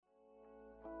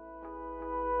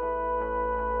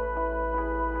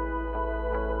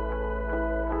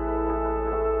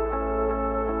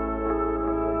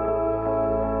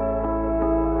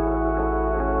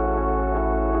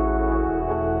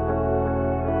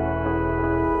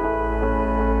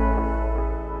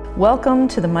Welcome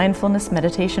to the Mindfulness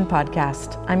Meditation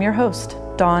Podcast. I'm your host,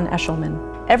 Dawn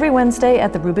Eshelman. Every Wednesday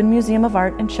at the Rubin Museum of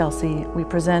Art in Chelsea, we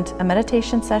present a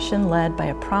meditation session led by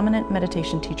a prominent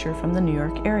meditation teacher from the New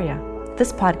York area.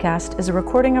 This podcast is a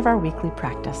recording of our weekly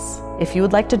practice. If you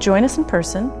would like to join us in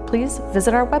person, please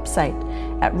visit our website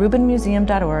at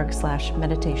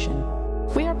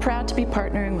rubinmuseum.org/meditation. We are proud to be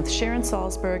partnering with Sharon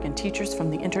Salzberg and teachers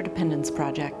from the Interdependence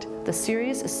Project. The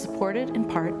series is supported in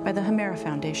part by the Hemera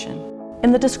Foundation.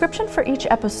 In the description for each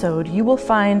episode, you will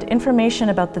find information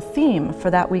about the theme for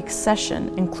that week's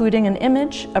session, including an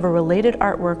image of a related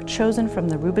artwork chosen from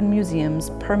the Rubin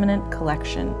Museum's permanent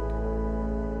collection.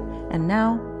 And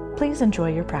now, please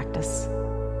enjoy your practice.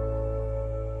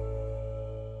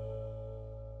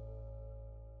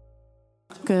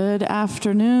 Good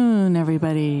afternoon,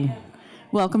 everybody.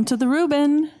 Welcome to the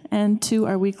Rubin and to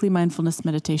our weekly mindfulness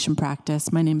meditation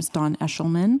practice. My name is Dawn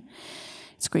Eshelman.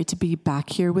 It's great to be back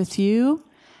here with you.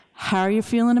 How are you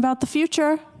feeling about the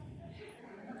future?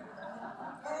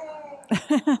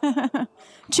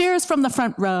 Cheers from the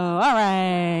front row. All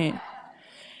right.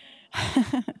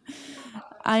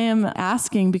 I am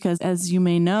asking because, as you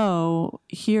may know,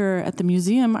 here at the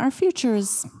museum, our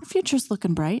future's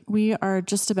looking bright. We are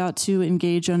just about to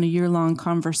engage on a year-long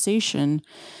conversation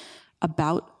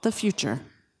about the future.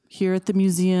 Here at the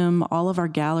museum, all of our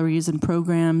galleries and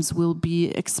programs will be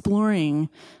exploring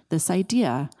this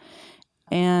idea.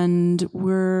 And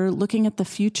we're looking at the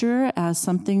future as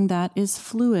something that is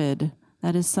fluid,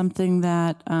 that is something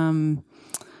that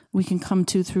we can come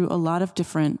to through a lot of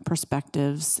different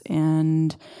perspectives.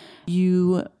 And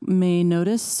you may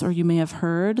notice, or you may have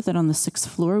heard, that on the 6th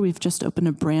floor, we've just opened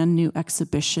a brand new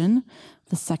exhibition,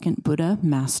 The Second Buddha,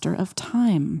 Master of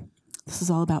Time. This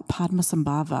is all about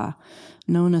Padmasambhava,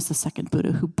 known as the second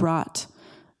Buddha, who brought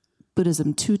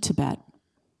Buddhism to Tibet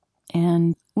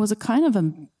and was a kind of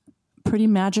a pretty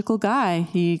magical guy.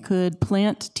 He could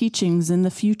plant teachings in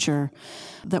the future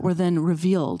that were then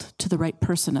revealed to the right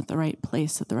person at the right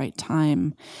place at the right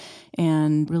time,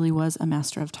 and really was a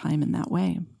master of time in that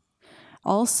way.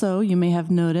 Also, you may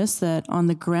have noticed that on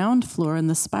the ground floor in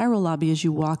the spiral lobby as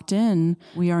you walked in,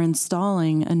 we are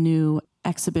installing a new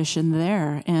exhibition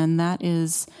there, and that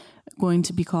is going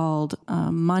to be called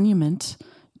Monument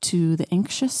to the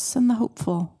Anxious and the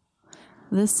Hopeful.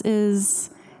 This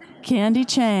is Candy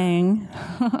Chang.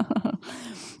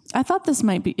 I thought this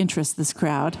might interest this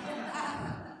crowd,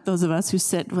 those of us who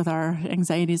sit with our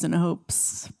anxieties and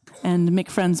hopes and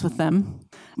make friends with them.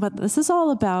 But this is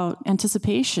all about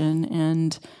anticipation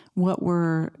and what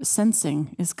we're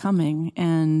sensing is coming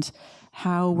and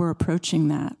how we're approaching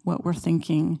that, what we're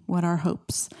thinking, what our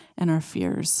hopes and our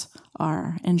fears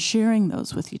are, and sharing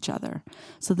those with each other.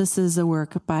 So this is a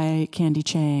work by Candy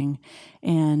Chang,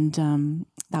 and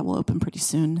that will open pretty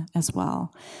soon as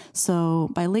well. So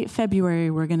by late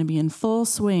February, we're going to be in full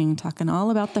swing, talking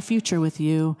all about the future with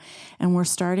you, and we're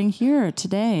starting here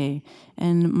today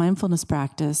in mindfulness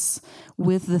practice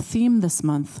with the theme this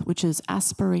month, which is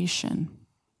aspiration.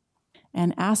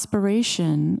 And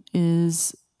aspiration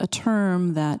is a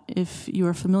term that, if you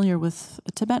are familiar with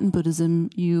Tibetan Buddhism,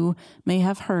 you may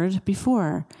have heard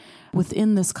before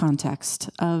within this context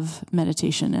of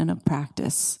meditation and of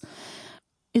practice.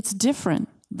 It's different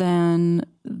than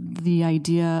the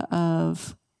idea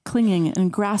of clinging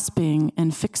and grasping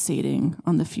and fixating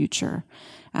on the future.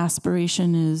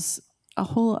 Aspiration is a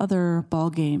whole other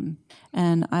ballgame,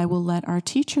 and I will let our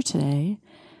teacher today,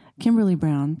 Kimberly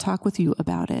Brown, talk with you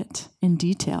about it in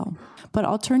detail. But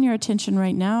I'll turn your attention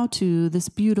right now to this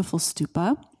beautiful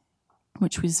stupa,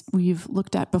 which we've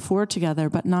looked at before together,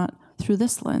 but not through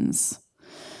this lens.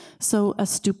 So a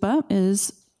stupa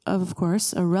is, of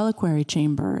course, a reliquary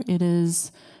chamber. It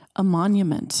is a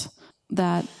monument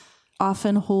that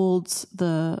often holds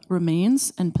the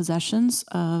remains and possessions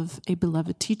of a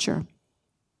beloved teacher.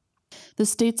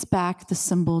 This dates back, the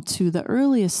symbol, to the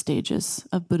earliest stages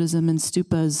of Buddhism, and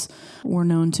stupas were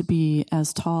known to be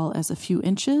as tall as a few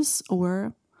inches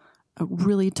or a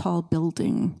really tall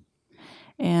building.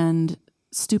 And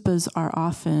stupas are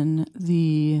often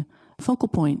the focal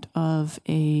point of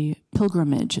a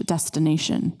pilgrimage, a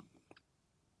destination.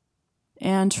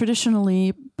 And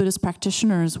traditionally, Buddhist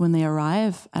practitioners, when they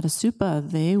arrive at a stupa,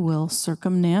 they will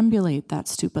circumambulate that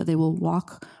stupa. They will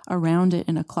walk around it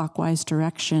in a clockwise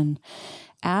direction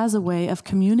as a way of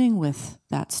communing with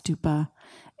that stupa.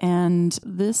 And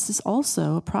this is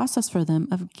also a process for them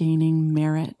of gaining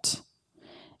merit.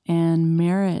 And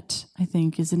merit, I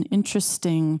think, is an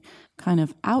interesting kind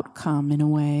of outcome, in a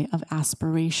way, of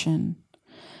aspiration.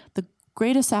 The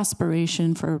greatest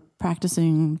aspiration for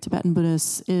practicing Tibetan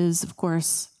Buddhists is, of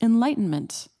course,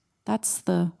 enlightenment. That's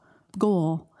the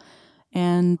goal.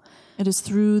 And it is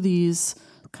through these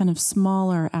kind of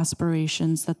smaller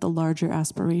aspirations that the larger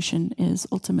aspiration is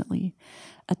ultimately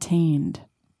attained.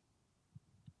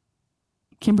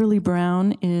 Kimberly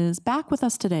Brown is back with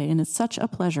us today, and it's such a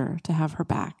pleasure to have her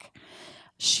back.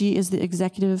 She is the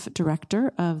executive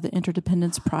director of the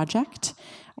Interdependence Project,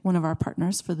 one of our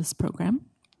partners for this program,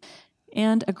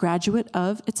 and a graduate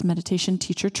of its meditation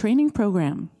teacher training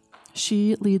program.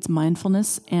 She leads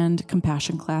mindfulness and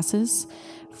compassion classes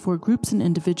for groups and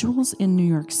individuals in New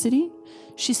York City.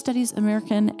 She studies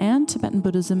American and Tibetan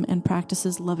Buddhism and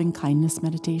practices loving kindness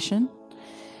meditation.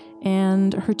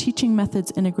 And her teaching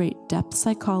methods integrate depth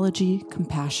psychology,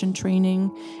 compassion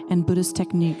training, and Buddhist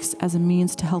techniques as a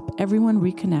means to help everyone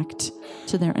reconnect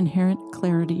to their inherent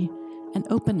clarity and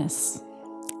openness.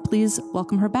 Please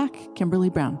welcome her back,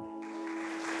 Kimberly Brown.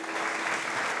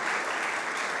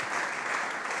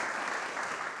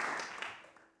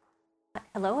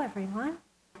 Hello, everyone.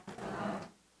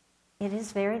 It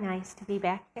is very nice to be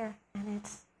back here, and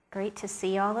it's great to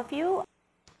see all of you.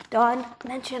 Dawn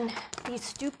mentioned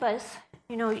these stupas.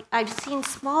 You know, I've seen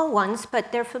small ones,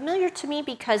 but they're familiar to me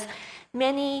because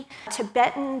many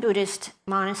Tibetan Buddhist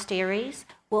monasteries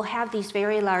will have these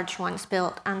very large ones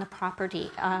built on the property.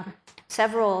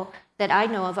 Several that I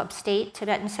know of upstate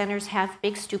Tibetan centers have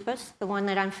big stupas. The one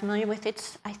that I'm familiar with,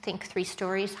 it's, I think, 3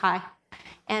 stories high.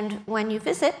 And when you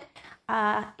visit,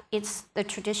 it's the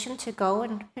tradition to go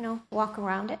and, walk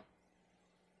around it.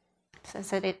 It says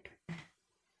that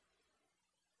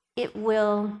it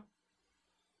will,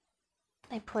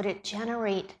 they put it,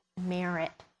 generate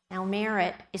merit. Now,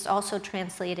 merit is also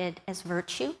translated as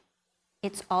virtue.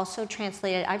 It's also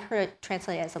translated, I've heard it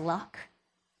translated as luck.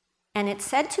 And it's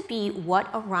said to be what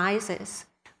arises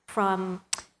from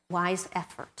wise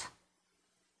effort.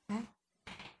 Okay?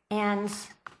 And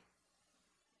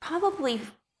probably,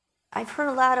 I've heard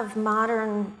a lot of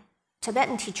modern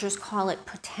Tibetan teachers call it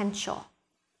potential.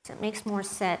 So it makes more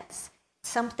sense.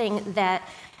 Something that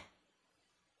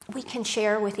we can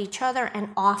share with each other and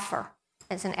offer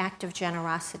as an act of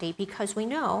generosity, because we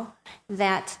know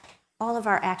that all of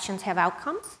our actions have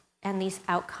outcomes, and these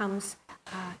outcomes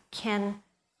can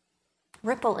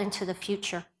ripple into the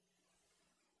future.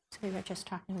 So we were just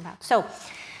talking about. So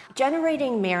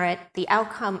generating merit, the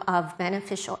outcome of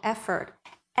beneficial effort.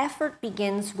 Effort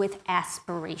begins with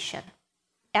aspiration.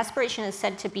 Aspiration is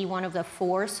said to be one of the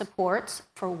 4 supports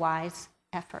for wise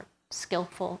effort,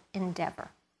 skillful endeavor.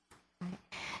 Right?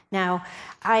 Now,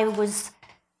 I was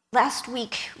last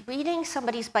week reading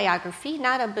somebody's biography,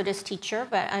 not a Buddhist teacher,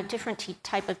 but a different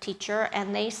type of teacher,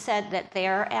 and they said that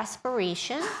their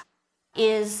aspiration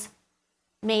is,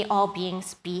 may all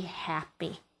beings be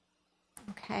happy.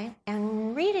 Okay?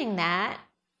 And reading that,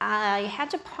 I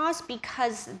had to pause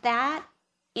because that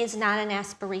is not an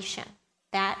aspiration.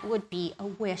 That would be a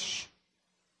wish.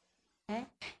 Okay?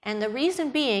 And the reason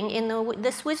being, in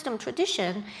this wisdom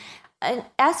tradition, an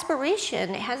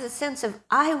aspiration has a sense of,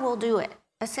 I will do it,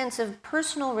 a sense of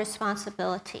personal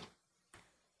responsibility.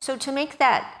 So to make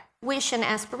that wish an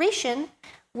aspiration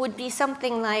would be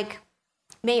something like,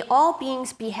 may all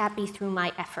beings be happy through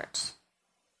my efforts.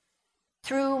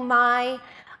 Through my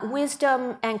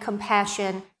wisdom and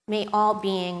compassion, may all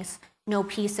beings know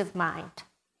peace of mind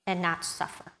and not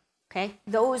suffer. Okay?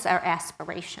 Those are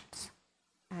aspirations.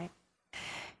 Right?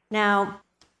 Now,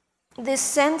 this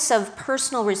sense of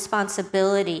personal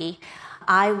responsibility,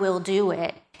 I will do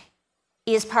it,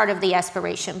 is part of the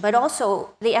aspiration, but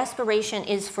also the aspiration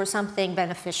is for something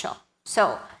beneficial.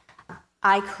 So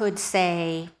I could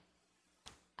say,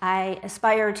 I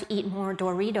aspire to eat more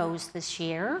Doritos this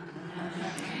year.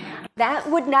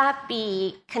 That would not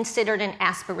be considered an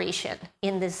aspiration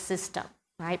in this system,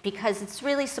 right? Because it's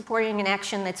really supporting an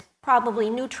action that's probably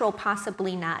neutral,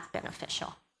 possibly not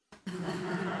beneficial.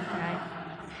 Right?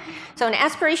 So an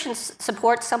aspiration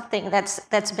supports something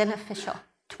that's beneficial,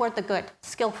 toward the good,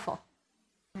 skillful.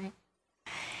 Right?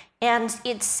 And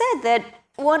it's said that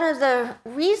one of the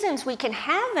reasons we can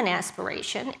have an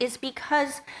aspiration is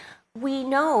because we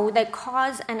know that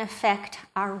cause and effect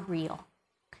are real.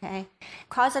 Okay?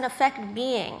 Cause and effect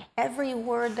being every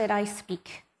word that I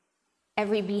speak,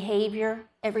 every behavior,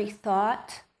 every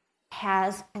thought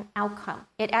has an outcome.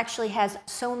 It actually has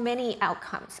so many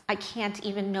outcomes, I can't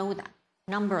even know them.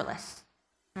 Numberless,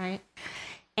 right?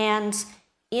 And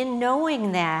in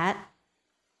knowing that,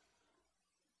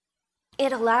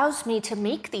 it allows me to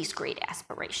make these great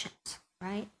aspirations,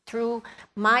 right? Through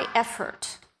my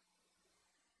effort,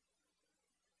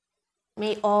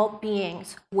 may all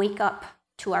beings wake up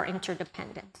to our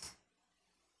interdependence.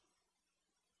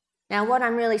 Now, what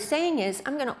I'm really saying is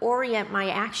I'm going to orient my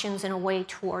actions in a way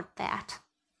toward that.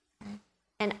 Okay?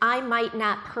 And I might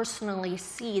not personally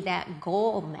see that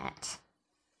goal met,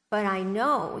 but I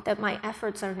know that my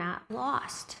efforts are not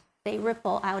lost. They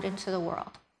ripple out into the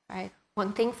world, right?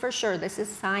 One thing for sure, this is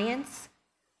science.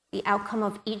 The outcome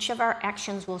of each of our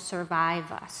actions will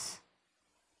survive us.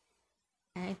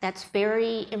 Okay? That's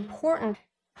very important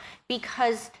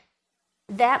because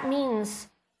that means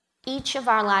each of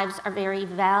our lives are very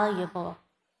valuable,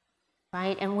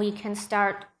 right? And we can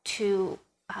start to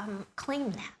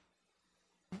claim that.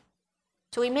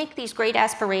 So we make these great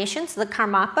aspirations. The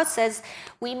Karmapa says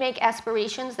we make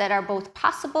aspirations that are both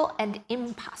possible and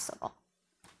impossible.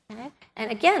 Okay?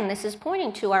 And again, this is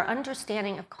pointing to our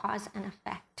understanding of cause and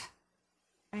effect.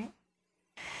 Right?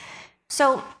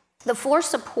 So the 4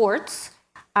 supports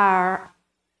are,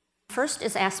 first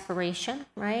is aspiration,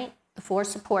 right? The 4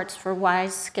 supports for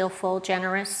wise, skillful,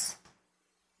 generous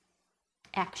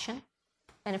action,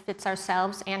 benefits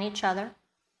ourselves and each other.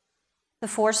 The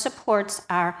 4 supports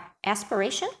are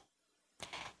aspiration.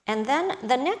 And then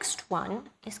the next one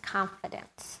is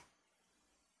confidence.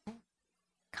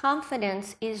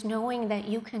 Confidence is knowing that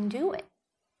you can do it,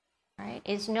 right?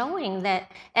 Is knowing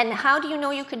that, and how do you know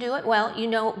you can do it? Well, you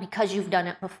know because you've done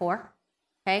it before,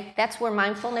 okay? That's where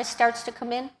mindfulness starts to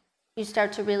come in. You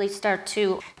start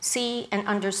to see and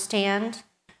understand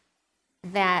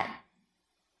that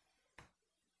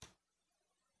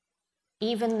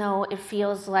even though it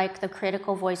feels like the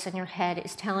critical voice in your head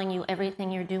is telling you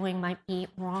everything you're doing might be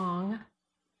wrong,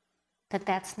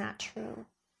 that's not true.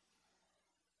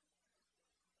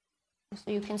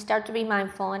 So you can start to be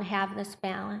mindful and have this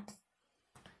balance.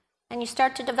 And you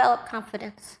start to develop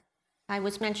confidence. I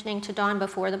was mentioning to Dawn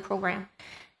before the program,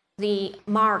 the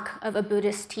mark of a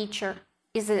Buddhist teacher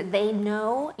is that they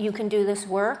know you can do this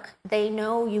work. They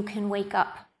know you can wake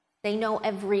up. They know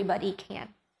everybody can.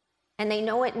 And they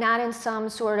know it not in some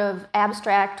sort of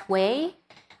abstract way.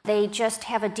 They just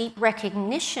have a deep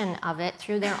recognition of it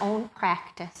through their own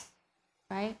practice,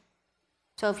 right?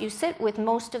 So if you sit with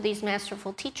most of these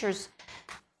masterful teachers,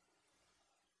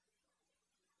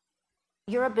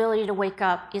 your ability to wake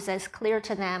up is as clear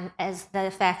to them as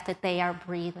the fact that they are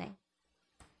breathing.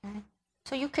 Okay?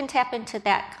 So you can tap into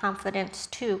that confidence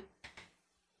too.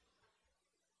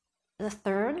 The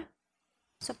 3rd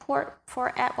support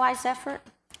for wise effort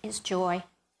is joy.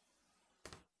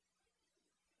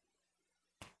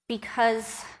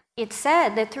 Because it's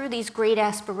said that through these great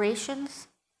aspirations,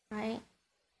 right,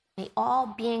 may all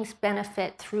beings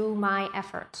benefit through my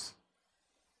efforts.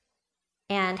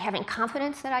 And having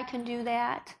confidence that I can do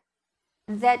that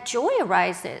joy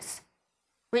arises,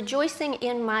 rejoicing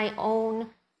in my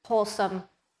own wholesome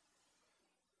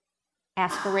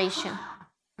aspiration,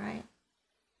 right?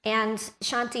 And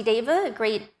Shantideva, a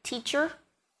great teacher,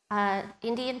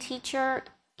 Indian teacher,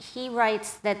 he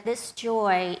writes that this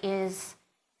joy is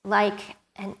like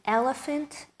an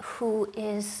elephant who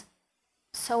is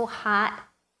so hot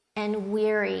and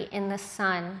weary in the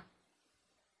sun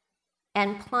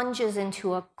and plunges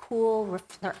into a cool,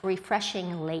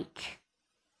 refreshing lake.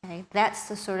 Okay? That's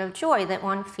the sort of joy that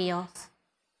one feels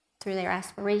through their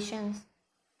aspirations,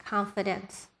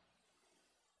 confidence.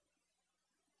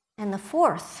 And the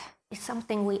 4th is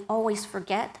something we always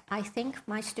forget. I think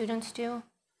my students do.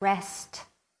 Rest.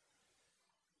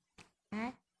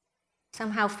 Okay?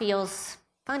 Somehow feels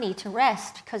funny to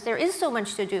rest because there is so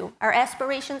much to do. Our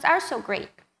aspirations are so great,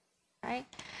 right?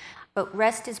 But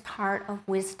rest is part of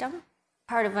wisdom,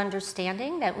 part of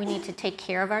understanding that we need to take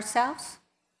care of ourselves.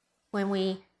 When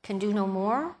we can do no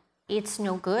more, it's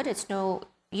no good. It's no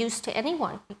use to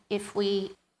anyone if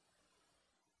we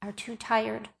are too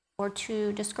tired or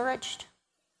too discouraged.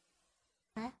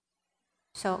 Okay?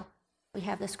 So we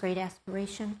have this great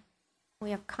aspiration.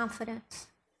 We have confidence.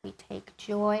 We take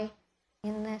joy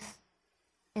in this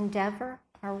endeavor,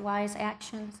 our wise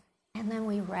actions, and then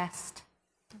we rest.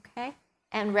 Okay?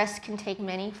 And rest can take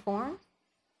many forms,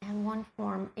 and one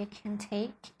form it can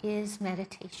take is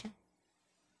meditation.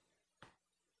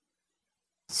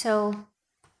 So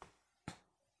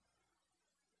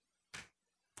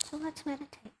let's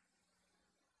meditate.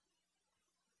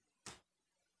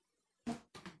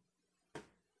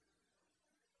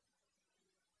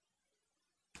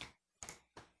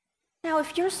 Now,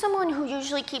 if you're someone who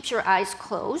usually keeps your eyes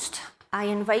closed, I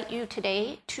invite you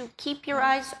today to keep your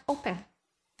eyes open.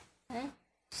 Okay?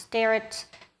 Stare at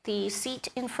the seat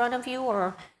in front of you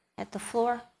or at the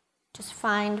floor. Just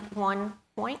find one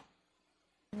point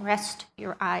and rest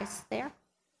your eyes there.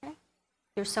 Okay?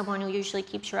 If you're someone who usually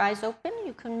keeps your eyes open,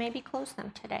 you can maybe close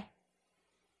them today.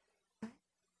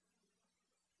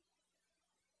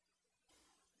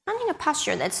 Finding a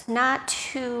posture that's not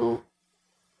too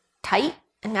tight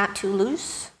and not too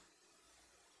loose.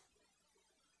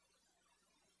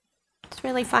 It's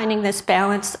really finding this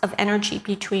balance of energy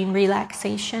between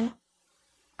relaxation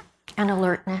and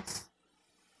alertness.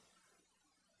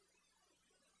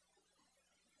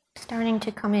 Starting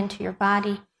to come into your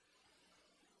body,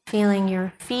 feeling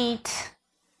your feet,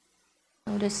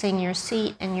 noticing your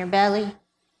seat and your belly,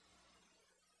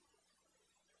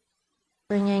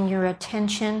 bringing your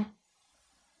attention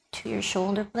to your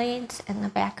shoulder blades and the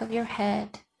back of your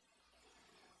head,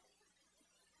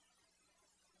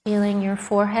 feeling your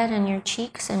forehead and your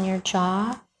cheeks and your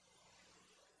jaw,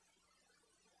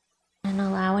 and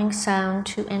allowing sound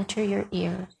to enter your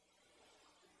ears.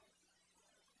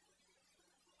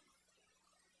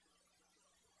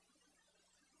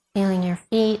 Feeling your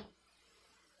feet,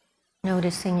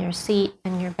 noticing your seat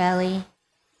and your belly,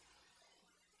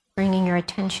 bringing your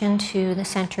attention to the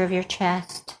center of your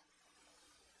chest,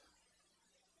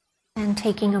 and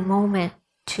taking a moment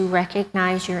to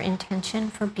recognize your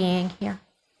intention for being here.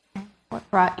 What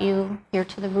brought you here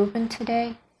to the Reuben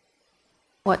today?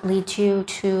 What leads you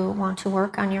to want to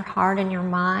work on your heart and your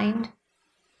mind?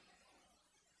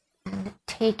 And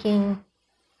taking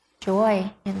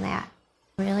joy in that,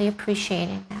 really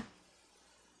appreciating that.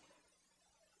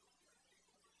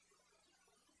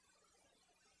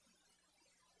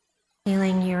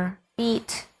 Feeling your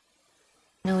feet,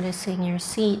 noticing your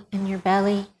seat and your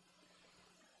belly,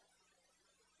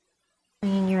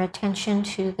 bringing your attention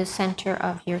to the center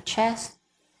of your chest,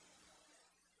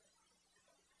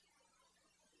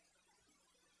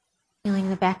 feeling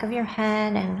the back of your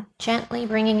head and gently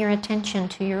bringing your attention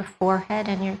to your forehead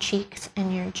and your cheeks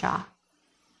and your jaw.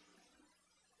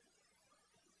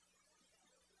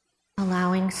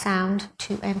 Allowing sound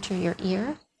to enter your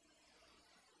ears.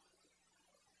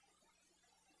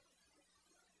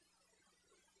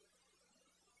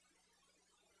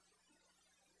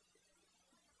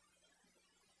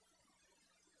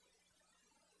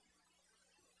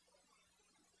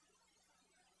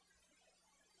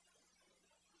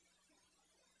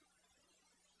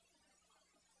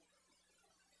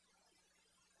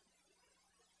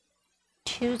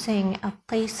 Choosing a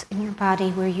place in your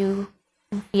body where you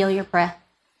can feel your breath.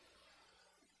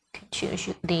 You can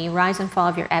choose the rise and fall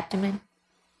of your abdomen.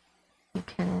 You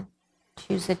can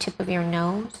choose the tip of your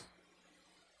nose.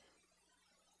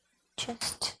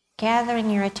 Just gathering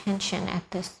your attention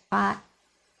at this spot,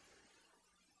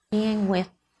 being with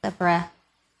the breath.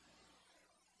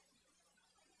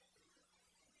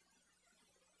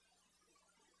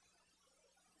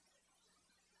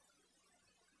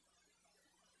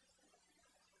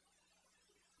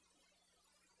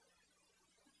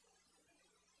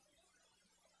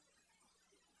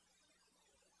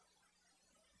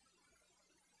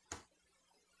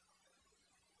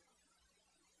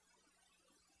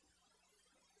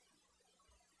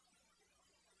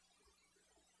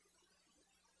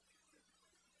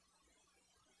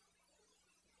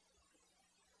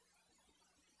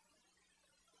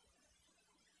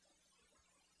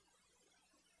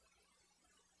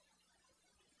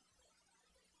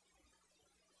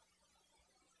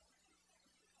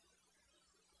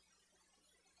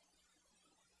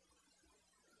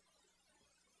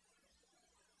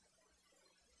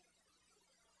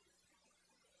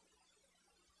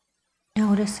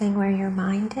 Noticing where your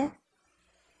mind is.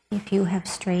 If you have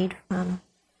strayed from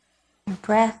your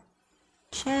breath,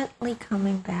 gently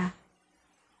coming back.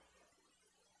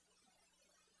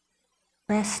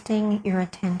 Resting your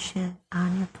attention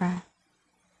on your breath.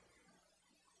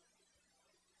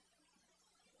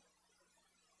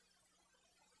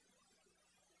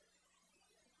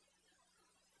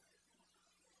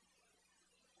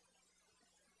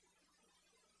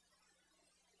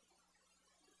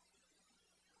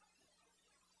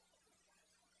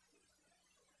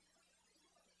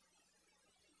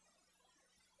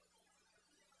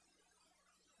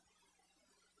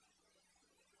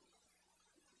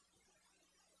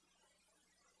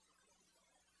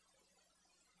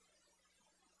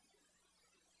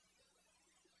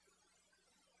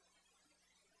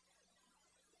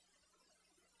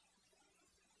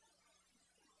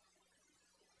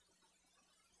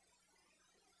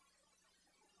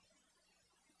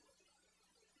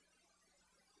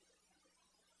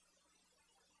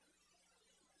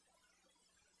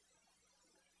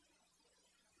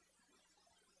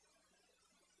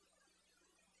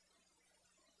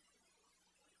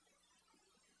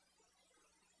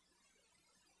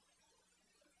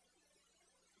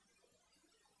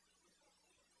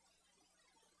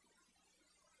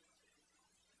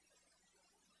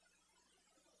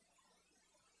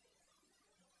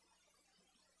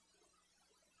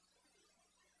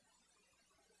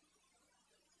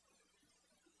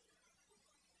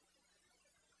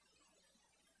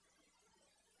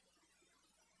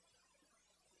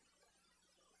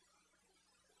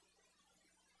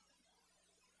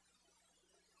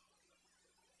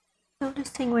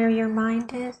 Noticing where your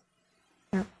mind is.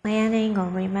 You're planning or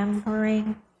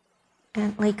remembering,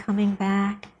 gently coming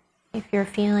back. If you're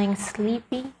feeling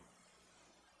sleepy,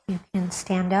 you can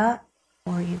stand up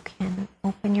or you can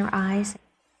open your eyes.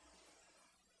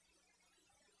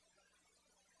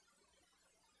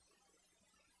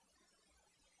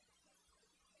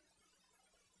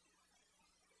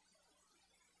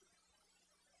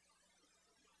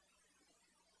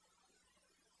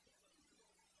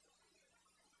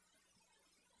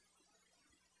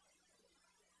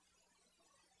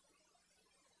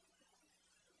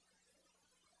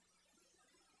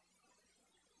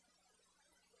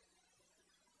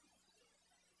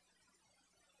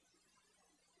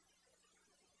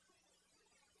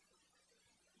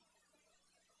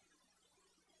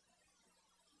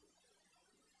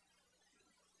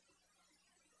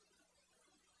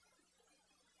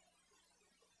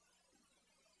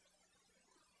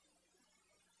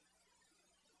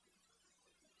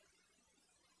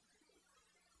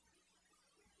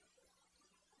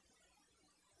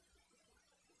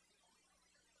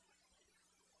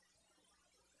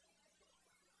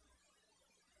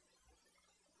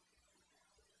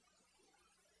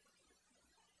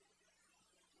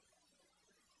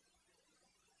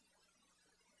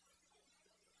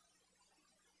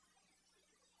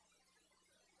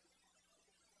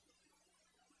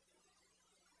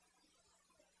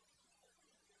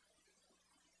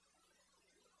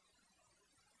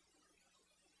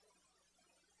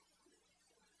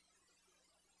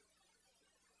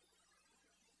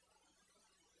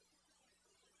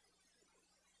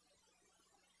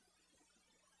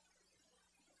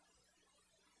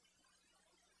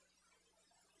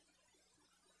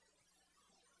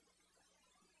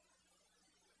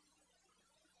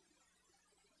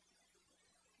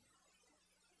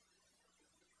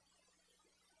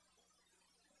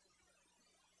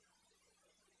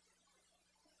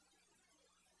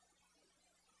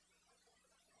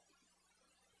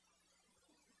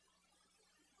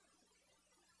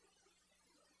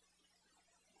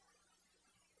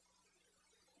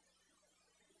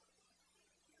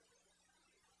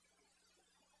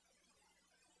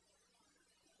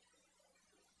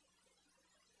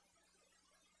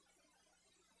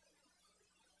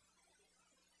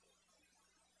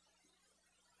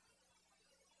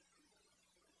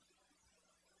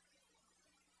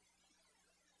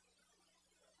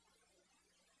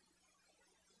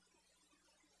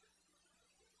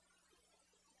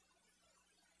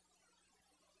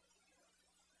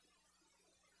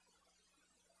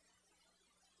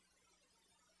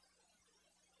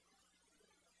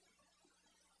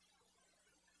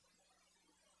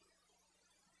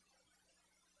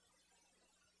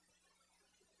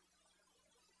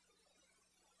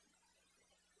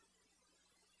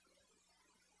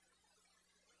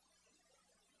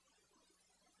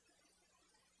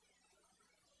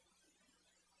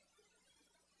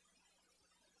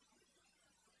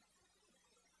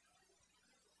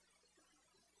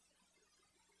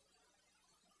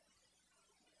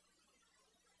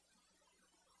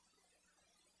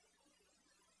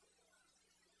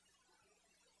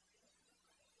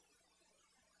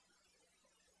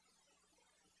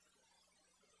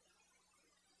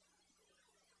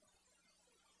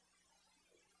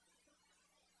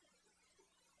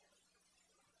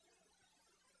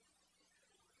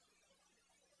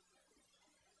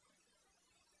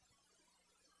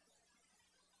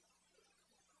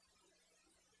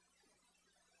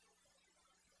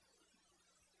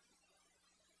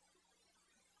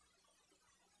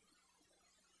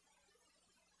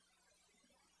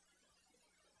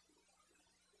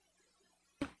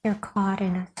 You're caught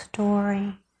in a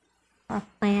story or a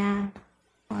plan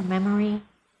or a memory.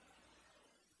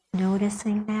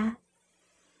 Noticing that.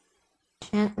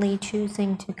 Gently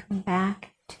choosing to come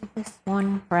back to this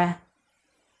one breath.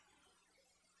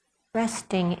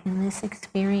 Resting in this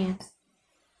experience.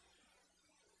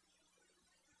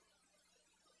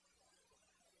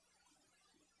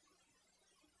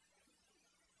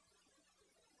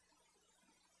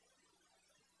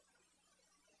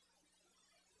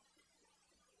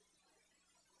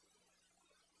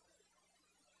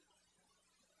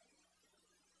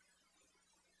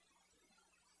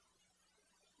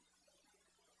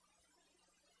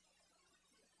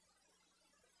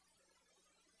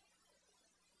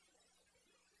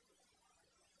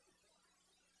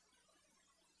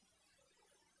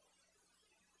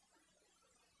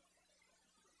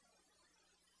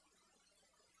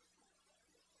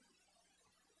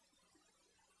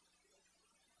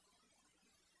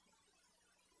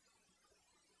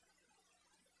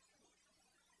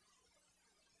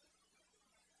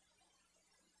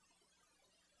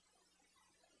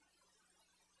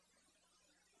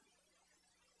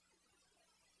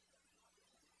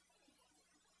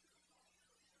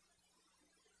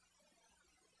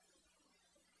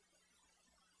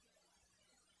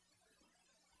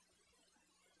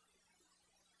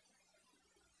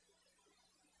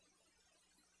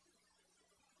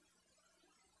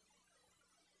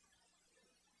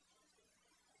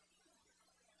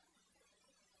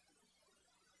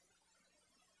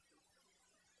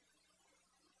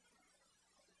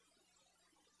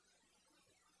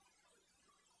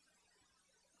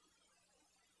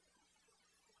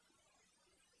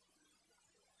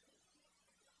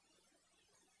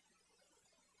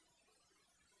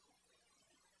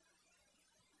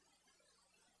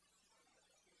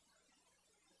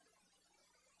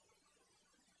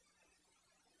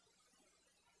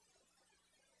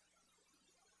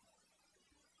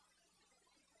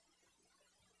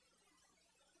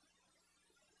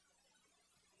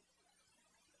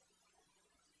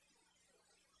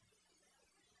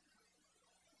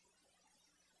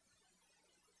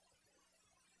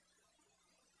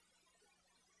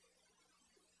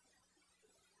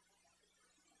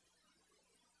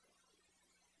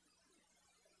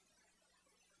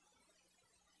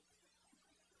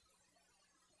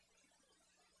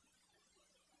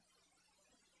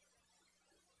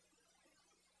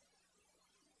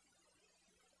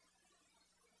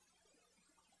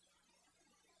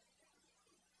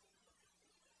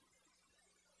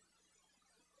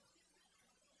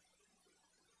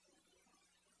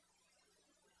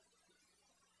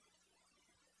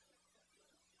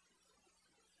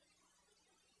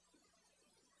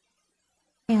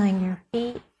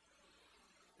 feet,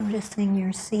 noticing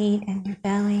your seat and your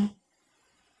belly,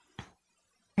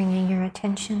 bringing your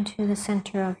attention to the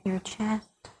center of your chest,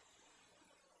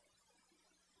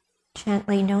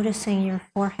 gently noticing your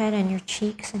forehead and your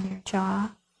cheeks and your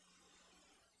jaw,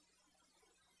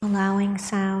 allowing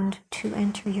sound to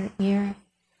enter your ears.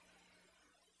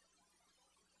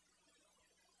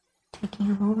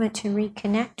 Taking a moment to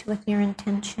reconnect with your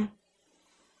intention.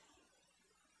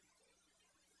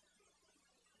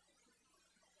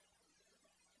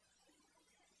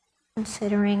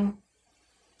 Considering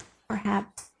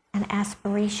perhaps an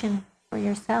aspiration for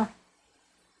yourself.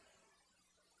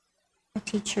 The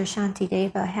teacher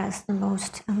Shantideva has the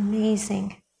most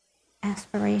amazing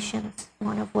aspirations,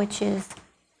 one of which is,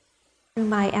 through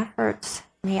my efforts,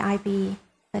 may I be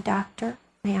the doctor,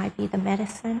 may I be the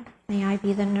medicine, may I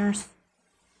be the nurse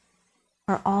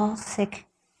for all sick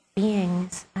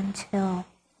beings until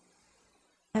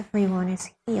everyone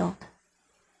is healed.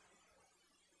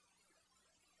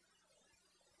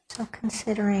 So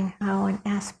considering how an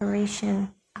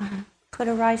aspiration could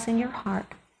arise in your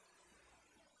heart.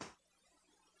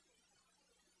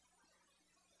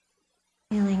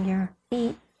 Feeling your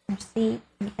feet, your seat,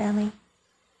 your belly.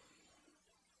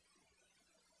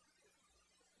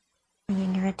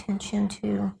 Bringing your attention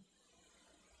to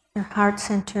your heart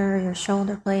center, your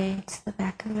shoulder blades, the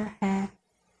back of your head.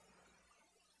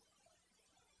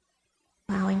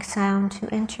 Allowing sound to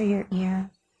enter your ears.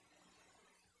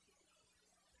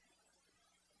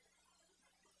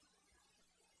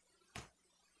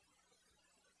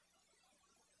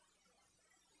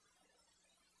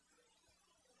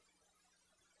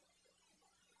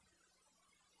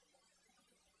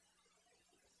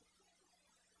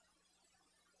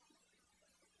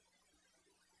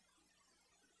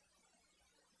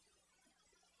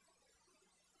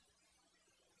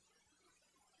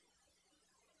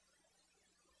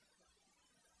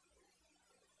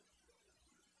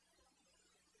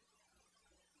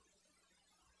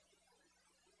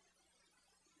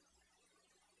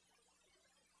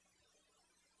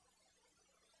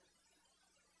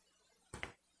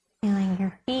 Feeling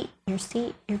your feet, your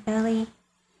seat, your belly,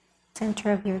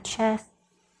 center of your chest.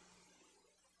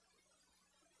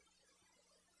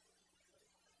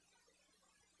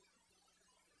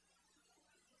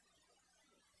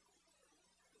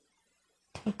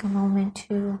 Take a moment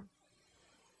to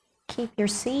keep your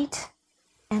seat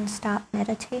and stop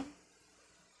meditating,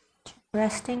 just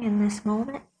resting in this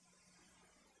moment.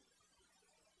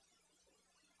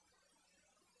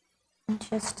 And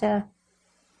just a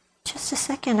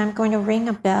second, I'm going to ring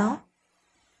a bell.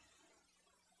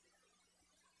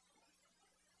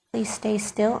 Please stay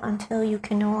still until you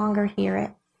can no longer hear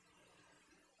it.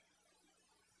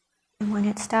 And when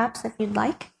it stops, if you'd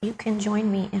like, you can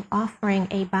join me in offering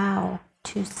a bow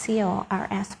to seal our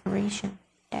aspiration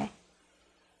today.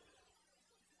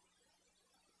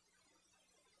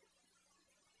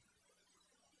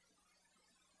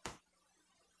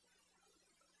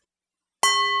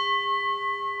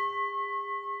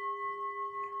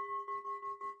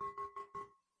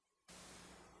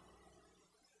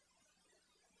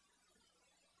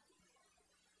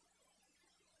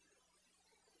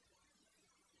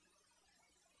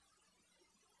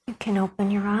 You can open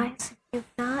your eyes if you've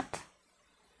not.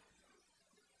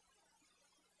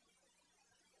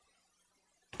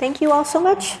 Thank you all so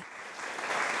much.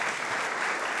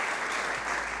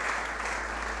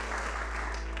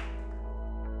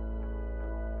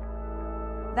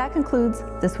 That concludes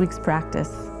this week's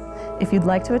practice. If you'd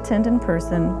like to attend in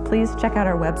person, please check out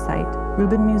our website,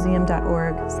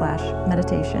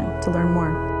 rubinmuseum.org/meditation, to learn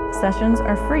more. Sessions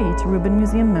are free to Rubin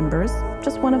Museum members,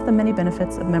 just one of the many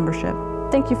benefits of membership.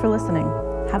 Thank you for listening.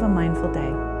 Have a mindful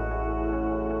day.